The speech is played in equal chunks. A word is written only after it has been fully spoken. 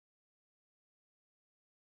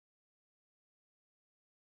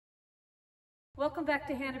Welcome back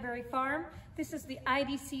to Hannaberry Farm. This is the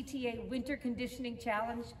IDCTA Winter Conditioning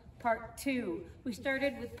Challenge Part 2. We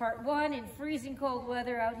started with Part 1 in freezing cold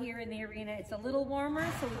weather out here in the arena. It's a little warmer,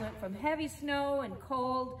 so we went from heavy snow and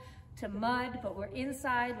cold to mud, but we're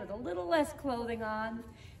inside with a little less clothing on,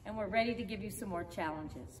 and we're ready to give you some more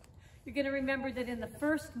challenges. You're going to remember that in the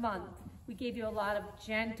first month, we gave you a lot of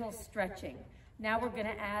gentle stretching. Now we're going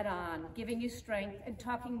to add on, giving you strength and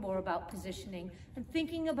talking more about positioning and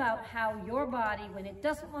thinking about how your body, when it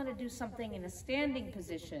doesn't want to do something in a standing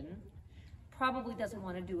position, probably doesn't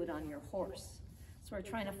want to do it on your horse. So we're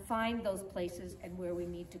trying to find those places and where we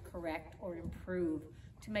need to correct or improve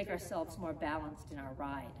to make ourselves more balanced in our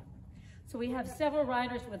ride. So we have several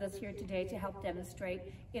riders with us here today to help demonstrate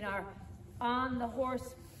in our on the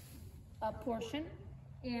horse portion.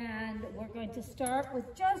 And we're going to start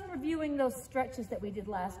with just reviewing those stretches that we did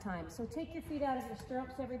last time. So take your feet out of your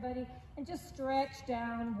stirrups, everybody, and just stretch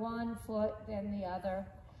down one foot, then the other.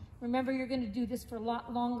 Remember, you're going to do this for a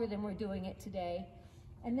lot longer than we're doing it today.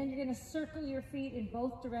 And then you're going to circle your feet in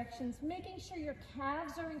both directions, making sure your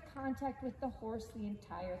calves are in contact with the horse the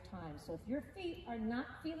entire time. So if your feet are not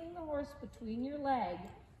feeling the horse between your legs,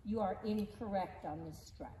 you are incorrect on this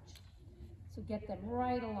stretch. So get them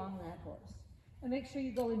right along that horse. And make sure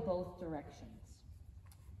you go in both directions.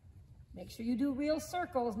 Make sure you do real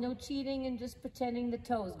circles, no cheating and just pretending the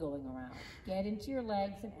toe's going around. Get into your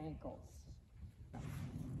legs and ankles.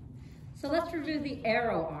 So let's review the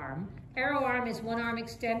arrow arm. Arrow arm is one arm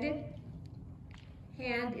extended,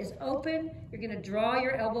 hand is open. You're going to draw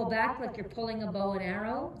your elbow back like you're pulling a bow and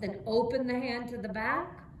arrow, then open the hand to the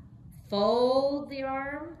back, fold the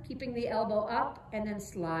arm, keeping the elbow up, and then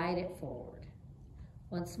slide it forward.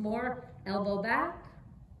 Once more, elbow back,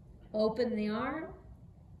 open the arm,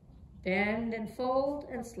 bend and fold,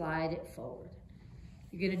 and slide it forward.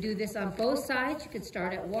 You're going to do this on both sides. You could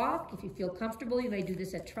start at walk. If you feel comfortable, you may do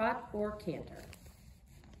this at trot or canter.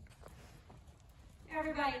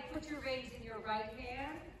 Everybody, put your reins in your right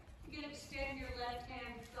hand. You're going to extend your left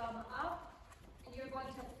hand thumb up, and you're going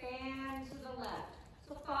to fan to the left.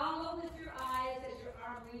 So follow with your eyes as your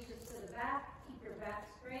arm reaches to the back. Keep your back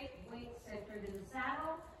straight, weight centered in the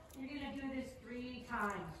saddle. You're going to do this 3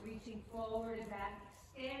 times, reaching forward and back,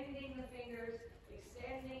 extending the fingers,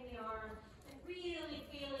 extending the arm, and really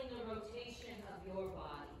feeling the rotation of your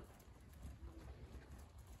body.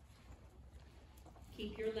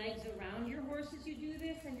 Keep your legs around your horse as you do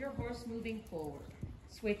this, and your horse moving forward.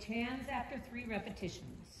 Switch hands after 3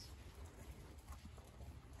 repetitions.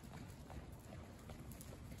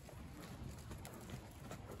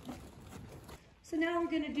 So now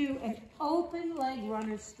we're going to do an open leg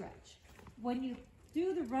runner stretch. When you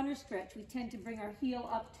do the runner stretch, we tend to bring our heel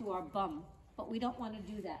up to our bum, but we don't want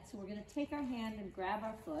to do that. So we're going to take our hand and grab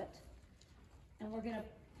our foot, and we're going to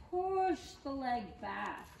push the leg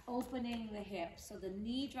back, opening the hip. So the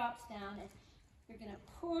knee drops down, and you're going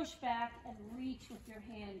to push back and reach with your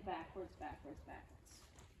hand backwards, backwards, backwards.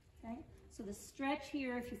 Okay? So the stretch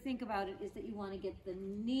here, if you think about it, is that you want to get the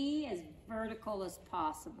knee as vertical as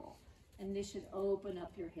possible. And this should open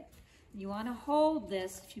up your hip. You want to hold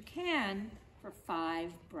this, if you can, for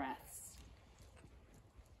 5 breaths.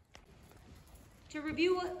 To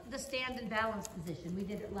review the stand and balance position, we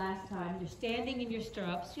did it last time. You're standing in your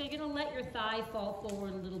stirrups. You're going to let your thigh fall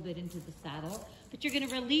forward a little bit into the saddle, but you're going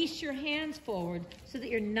to release your hands forward so that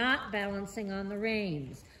you're not balancing on the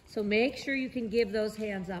reins. So make sure you can give those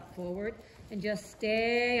hands up forward and just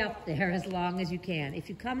stay up there as long as you can. If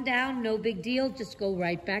you come down, no big deal, just go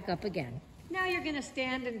right back up again. Now you're going to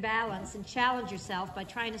stand and balance and challenge yourself by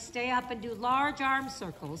trying to stay up and do large arm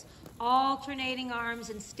circles, alternating arms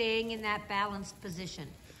and staying in that balanced position.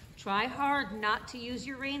 Try hard not to use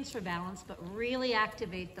your reins for balance, but really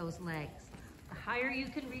activate those legs. The higher you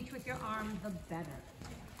can reach with your arm, the better.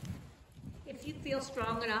 If you feel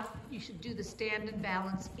strong enough, you should do the stand and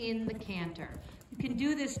balance in the canter. You can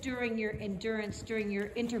do this during your endurance, during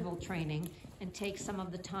your interval training, and take some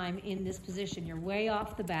of the time in this position. You're way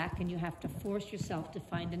off the back, and you have to force yourself to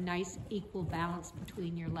find a nice equal balance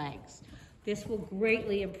between your legs. This will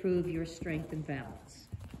greatly improve your strength and balance.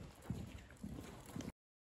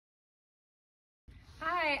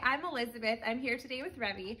 Hi, I'm Elizabeth. I'm here today with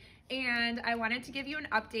Revy, and I wanted to give you an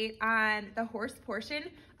update on the horse portion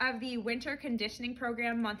of the Winter Conditioning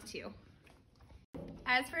Program Month 2.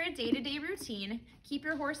 As for a day-to-day routine, keep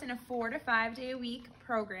your horse in a 4 to 5 day a week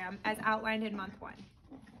program as outlined in Month 1.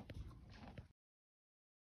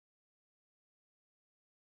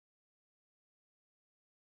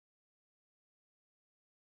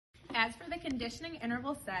 As for the conditioning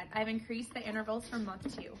interval set, I've increased the intervals for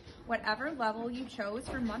month 2. Whatever level you chose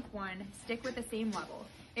for month 1, stick with the same level.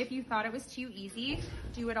 If you thought it was too easy,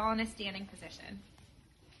 do it all in a standing position.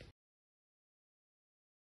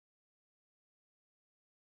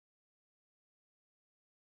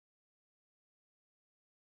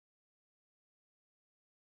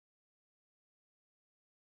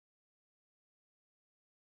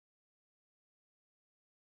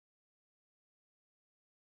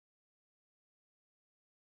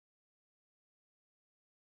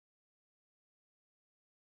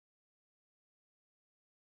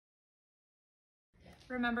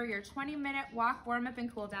 Remember your 20-minute walk, warm up,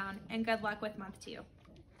 and cool down, and good luck with month 2.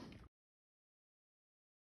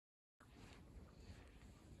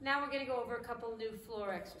 Now we're going to go over a couple new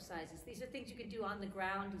floor exercises. These are things you can do on the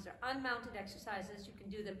ground. These are unmounted exercises. You can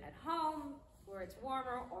do them at home where it's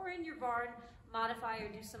warmer, or in your barn. Modify or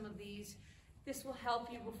do some of these. This will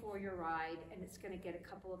help you before your ride, and it's going to get a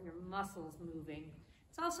couple of your muscles moving.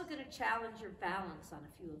 It's also going to challenge your balance on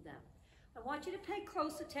a few of them. I want you to pay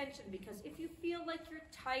close attention, because if you feel like you're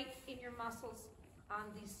tight in your muscles on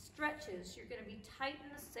these stretches, you're going to be tight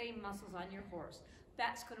in the same muscles on your horse.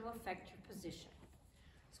 That's going to affect your position.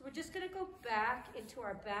 So we're just going to go back into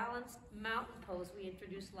our balanced mountain pose we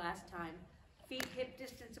introduced last time. Feet hip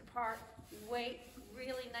distance apart, weight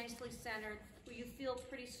really nicely centered, where you feel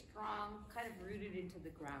pretty strong, kind of rooted into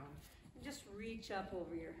the ground. And just reach up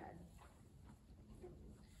over your head.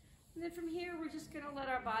 And then from here, we're just going to let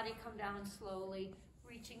our body come down slowly,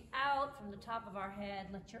 reaching out from the top of our head.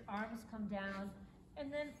 Let your arms come down,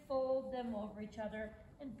 and then fold them over each other,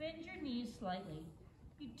 and bend your knees slightly.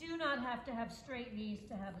 You do not have to have straight knees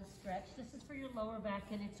to have a stretch. This is for your lower back,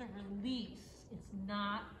 and it's a release. It's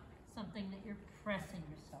not something that you're pressing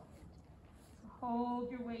yourself into. So hold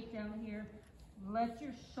your weight down here. Let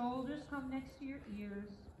your shoulders come next to your ears.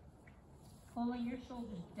 Pulling your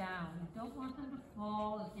shoulders down. You don't want them to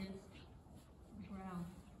fall against the ground.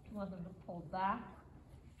 You want them to pull back.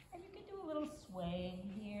 And you can do a little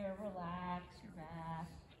swaying here. Relax your back.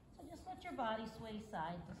 So just let your body sway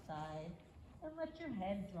side to side, and let your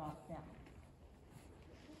head drop down.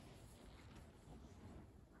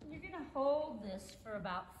 And you're going to hold this for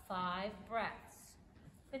about 5 breaths.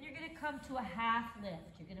 Then you're going to come to a half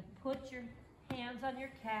lift. You're going to put your hands on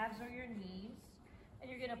your calves or your knees. And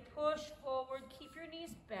you're going to push forward, keep your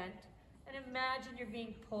knees bent, and imagine you're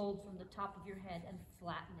being pulled from the top of your head and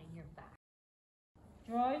flattening your back.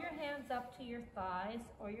 Draw your hands up to your thighs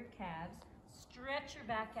or your calves. Stretch your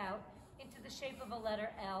back out into the shape of a letter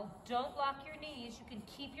L. Don't lock your knees. You can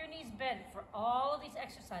keep your knees bent for all of these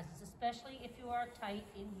exercises, especially if you are tight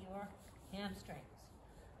in your hamstrings.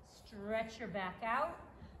 Stretch your back out,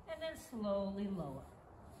 and then slowly lower.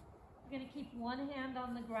 You're going to keep one hand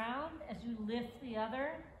on the ground as you lift the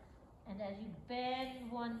other, and as you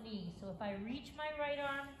bend one knee. So if I reach my right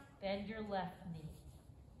arm, bend your left knee.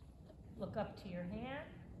 Look up to your hand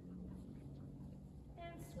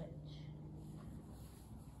and switch.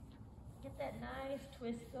 Get that nice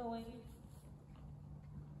twist going.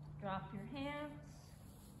 Drop your hands.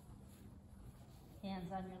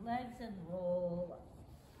 Hands on your legs, and roll up.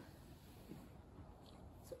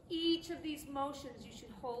 Each of these motions you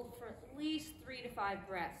should hold for at least 3 to 5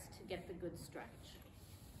 breaths to get the good stretch.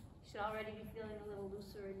 You should already be feeling a little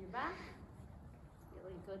looser in your back.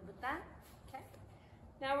 Feeling good with that? Okay.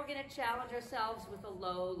 Now we're going to challenge ourselves with a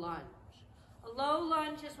low lunge. A low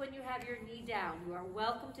lunge is when you have your knee down. You are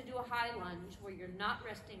welcome to do a high lunge where you're not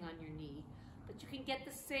resting on your knee, but you can get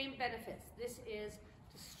the same benefits. This is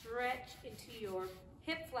to stretch into your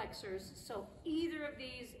hip flexors, so either of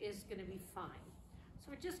these is going to be fine. So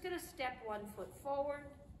we're just going to step 1 foot forward.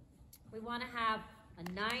 We want to have a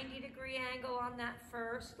 90-degree angle on that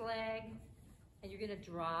first leg, and you're going to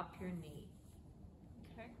drop your knee.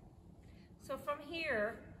 Okay? So from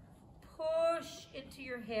here, push into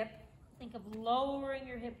your hip. Think of lowering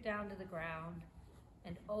your hip down to the ground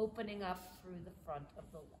and opening up through the front of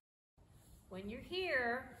the leg. When you're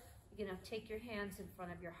here, you're going to take your hands in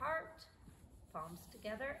front of your heart, palms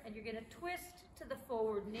together, and you're going to twist to the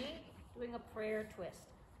forward knee, doing a prayer twist.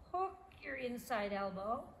 Hook your inside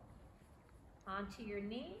elbow onto your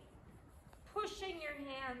knee, pushing your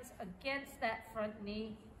hands against that front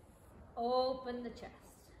knee. Open the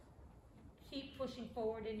chest. Keep pushing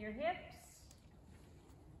forward in your hips.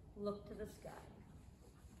 Look to the sky.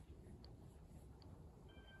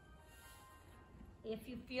 If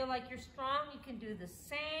you feel like you're strong, you can do the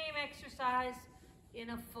same exercise in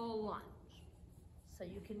a full lunge. So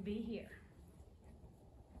you can be here.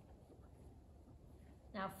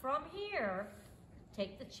 Now from here,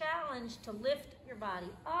 take the challenge to lift your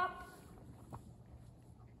body up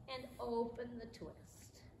and open the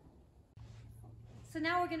twist. So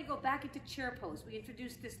now we're gonna go back into chair pose. We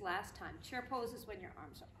introduced this last time. Chair pose is when your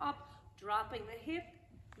arms are up, dropping the hip,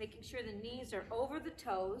 making sure the knees are over the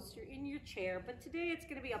toes. You're in your chair, but today it's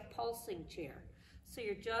gonna be a pulsing chair. So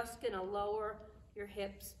you're just gonna lower your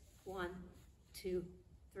hips. 1, 2,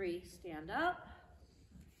 3, stand up,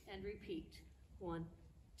 and repeat. 1,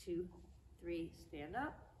 2, 3, stand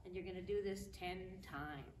up, and you're gonna do this 10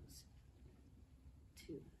 times.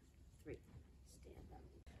 2, 3, stand up.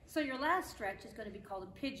 So your last stretch is gonna be called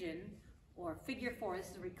a pigeon or figure 4.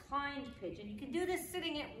 This is a reclined pigeon. You can do this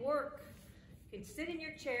sitting at work. You can sit in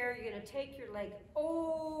your chair, you're gonna take your leg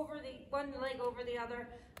over one leg over the other,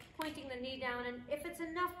 pointing the knee down, and if it's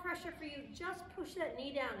enough pressure for you, just push that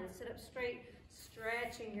knee down and sit up straight,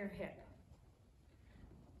 stretching your hip.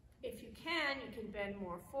 If you can bend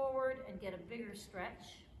more forward and get a bigger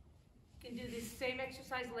stretch. You can do this same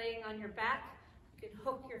exercise laying on your back. You can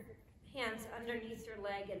hook your hands underneath your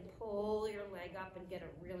leg and pull your leg up and get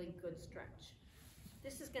a really good stretch.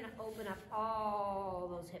 This is gonna open up all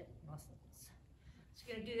those hip muscles. So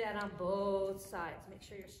you're gonna do that on both sides. Make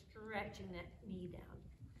sure you're stretching that knee down.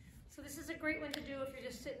 So this is a great one to do if you're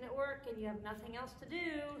just sitting at work and you have nothing else to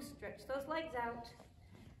do. Stretch those legs out.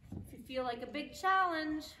 If you feel like a big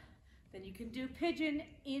challenge, then you can do pigeon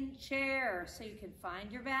in chair so you can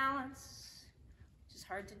find your balance, which is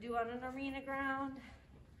hard to do on an arena ground.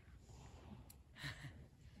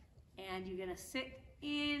 And you're gonna sit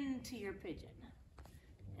into your pigeon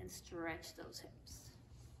and stretch those hips.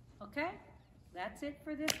 Okay, that's it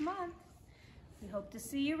for this month. We hope to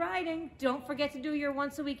see you riding. Don't forget to do your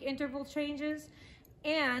once-a-week interval changes.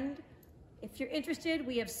 And if you're interested,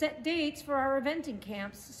 we have set dates for our eventing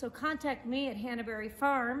camps. So contact me at Hannaberry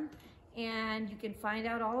Farm and you can find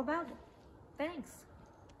out all about it. Thanks.